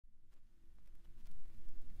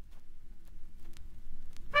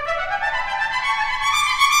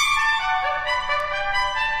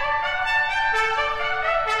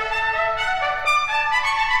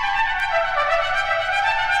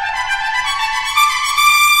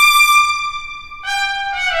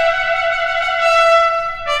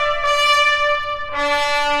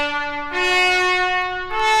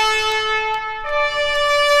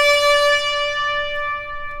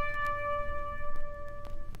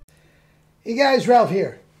Hey guys, Ralph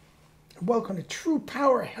here. And welcome to True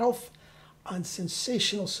Power Health on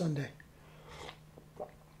Sensational Sunday.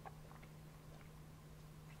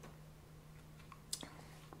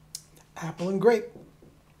 Apple and grape,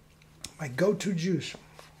 my go-to juice.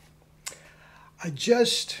 I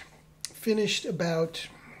just finished about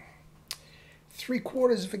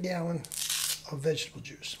 3/4 of a gallon of vegetable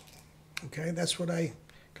juice. Okay, that's what I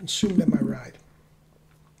consumed on my ride.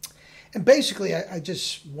 And basically, I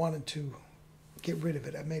just wanted to get rid of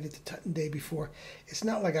it. I made it the day before. It's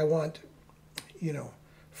not like I want,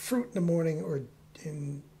 fruit in the morning or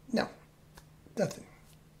no, nothing.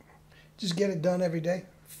 Just get it done every day.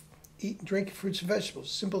 Eat and drink fruits and vegetables.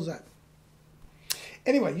 Simple as that.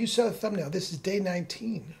 Anyway, you saw the thumbnail. This is day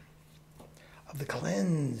 19 of the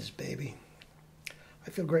cleanse, baby. I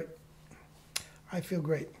feel great. I feel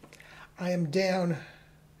great. I am down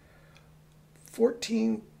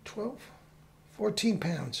 14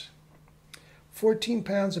 pounds. 14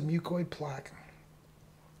 pounds of mucoid plaque.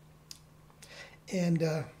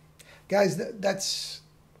 And guys, that's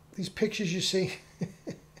these pictures you see.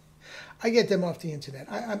 I get them off the internet.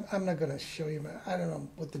 I'm not going to show you. I don't know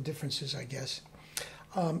what the difference is, I guess.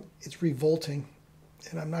 It's revolting,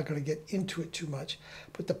 and I'm not going to get into it too much.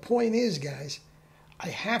 But the point is, guys, I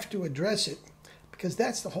have to address it because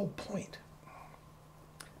that's the whole point.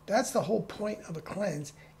 That's the whole point of a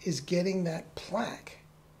cleanse, is getting that plaque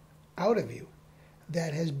out of you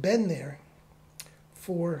that has been there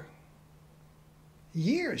for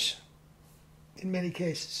years in many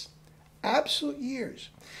cases. Absolute years.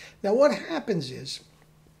 Now what happens is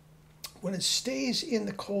when it stays in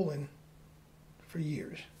the colon for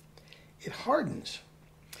years, it hardens.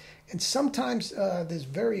 And sometimes this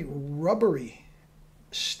very rubbery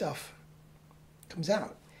stuff comes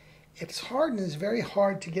out. It's hardened, it's very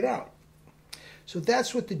hard to get out. So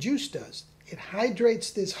that's what the juice does. It hydrates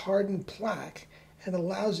this hardened plaque and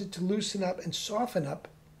allows it to loosen up and soften up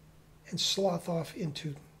and slough off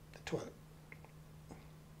into the toilet.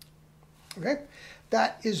 Okay?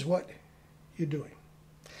 That is what you're doing.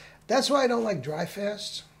 That's why I don't like dry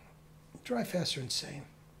fasts. Dry fasts are insane.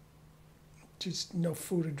 Just no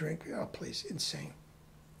food or drink. Oh, please, insane.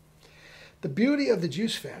 The beauty of the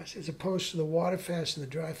juice fast, as opposed to the water fast and the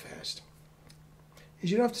dry fast,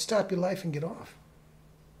 is you don't have to stop your life and get off.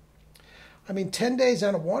 I mean, 10 days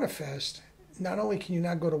on a water fast, not only can you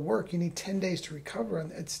not go to work, you need 10 days to recover,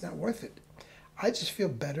 and it's not worth it. I just feel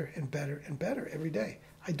better and better and better every day.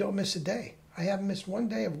 I don't miss a day. I haven't missed one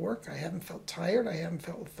day of work. I haven't felt tired. I haven't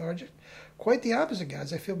felt lethargic. Quite the opposite,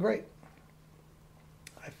 guys. I feel great.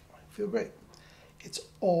 I feel great. It's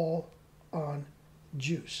all on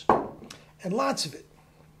juice. And lots of it.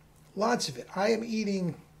 Lots of it. I am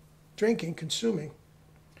eating, drinking, consuming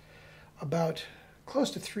about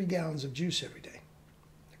close to 3 gallons of juice every day.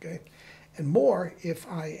 Okay? And more if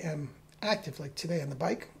I am active, like today on the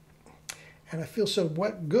bike. And I feel so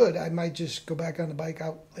good, I might just go back on the bike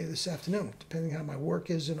out later this afternoon, depending on how my work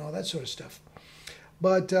is and all that sort of stuff.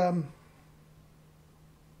 But,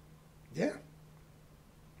 yeah,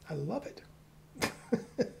 I love it.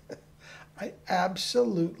 I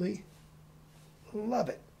absolutely love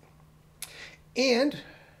it. And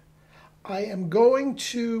I am going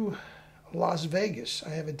to Las Vegas.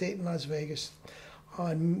 I have a date in Las Vegas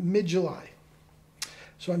on mid-July.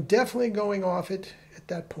 So I'm definitely going off it at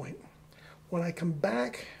that point. When I come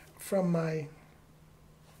back from my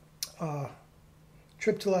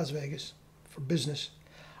trip to Las Vegas for business,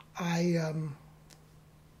 I'll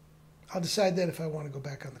decide then if I want to go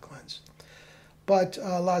back on the cleanse. But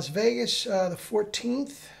Las Vegas, the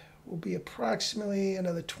 14th, will be approximately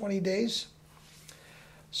another 20 days.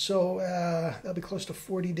 So that'll be close to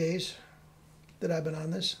 40 days that I've been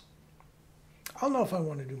on this. I'll know if I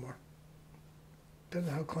want to do more,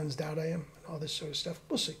 depending on how cleansed out I am and all this sort of stuff.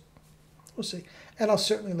 We'll see. We'll see. And I'll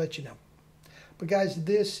certainly let you know. But guys,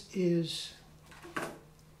 this is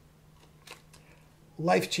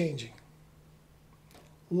life-changing.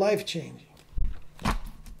 Life-changing.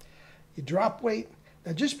 You drop weight.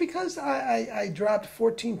 Now, just because I dropped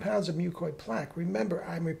 14 pounds of mucoid plaque, remember,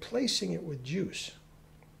 I'm replacing it with juice.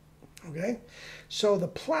 Okay? So the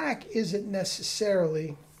plaque isn't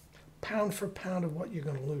necessarily pound for pound of what you're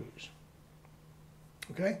going to lose.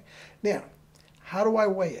 Okay? Now, how do I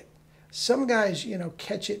weigh it? Some guys,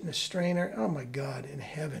 catch it in a strainer. Oh, my God, in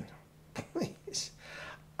heaven. Please.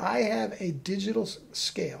 I have a digital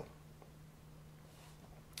scale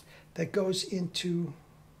that goes into,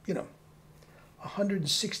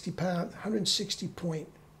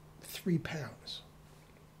 160.3 pounds.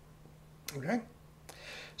 Okay?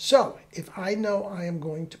 So, if I know I am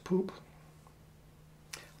going to poop,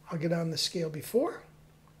 I'll get on the scale before,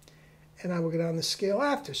 and I will get on the scale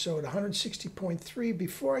after. So at 160.3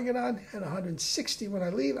 before I get on, and 160 when I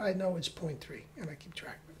leave, I know it's 0.3, and I keep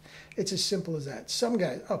track of it. It's as simple as that. Some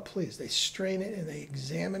guys, oh please, they strain it and they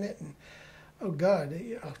examine it, and oh God,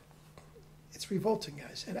 it's revolting,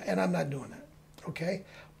 guys, and I'm not doing that, okay?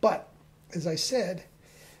 But as I said,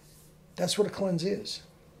 that's what a cleanse is.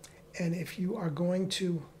 And if you are going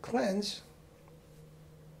to cleanse,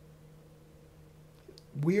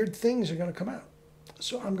 weird things are going to come out.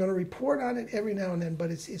 So I'm going to report on it every now and then,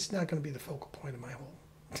 but it's not going to be the focal point of my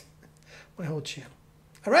whole channel.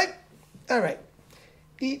 All right? All right.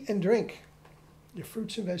 Eat and drink your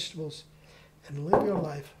fruits and vegetables and live your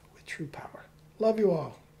life with true power. Love you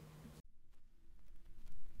all.